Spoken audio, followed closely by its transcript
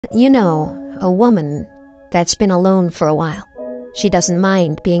You know, a woman that's been alone for a while. She doesn't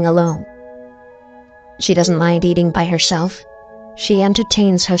mind being alone. She doesn't mind eating by herself. She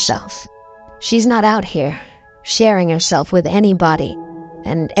entertains herself. She's not out here sharing herself with anybody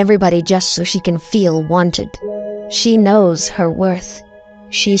and everybody just so she can feel wanted. She knows her worth.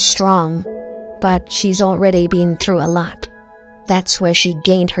 She's strong, but she's already been through a lot. That's where she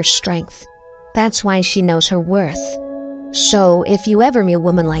gained her strength. That's why she knows her worth. So if you ever meet a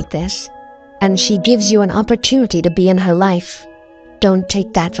woman like this, and she gives you an opportunity to be in her life, don't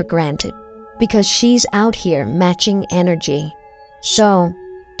take that for granted, because she's out here matching energy. So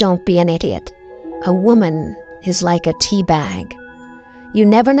don't be an idiot. A woman is like a tea bag. You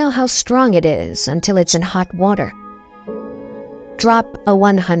never know how strong it is until it's in hot water. Drop a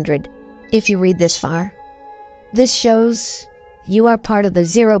 100 if you read this far. This shows you are part of the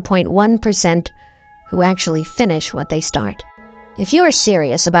 0.1% who actually finish what they start. If you are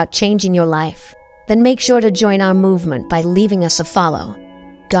serious about changing your life, then make sure to join our movement by leaving us a follow.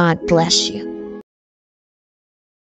 God bless you.